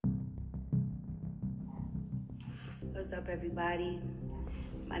What's up, everybody?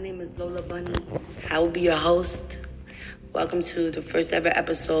 My name is Lola Bunny. I will be your host. Welcome to the first ever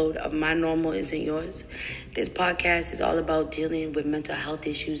episode of My Normal Isn't Yours. This podcast is all about dealing with mental health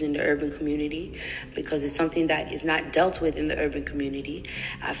issues in the urban community because it's something that is not dealt with in the urban community.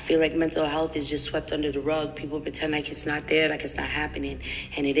 I feel like mental health is just swept under the rug. People pretend like it's not there, like it's not happening,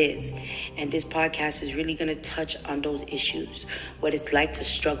 and it is. And this podcast is really going to touch on those issues, what it's like to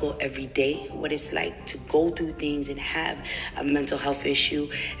struggle every day, what it's like to go through things and have a mental health issue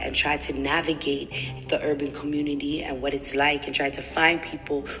and try to navigate the urban community and what it's like, and try to find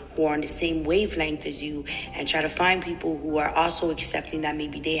people who are on the same wavelength as you, and try to find people who are also accepting that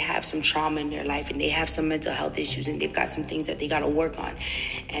maybe they have some trauma in their life and they have some mental health issues and they've got some things that they got to work on.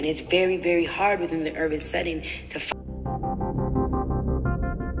 And it's very, very hard within the urban setting to find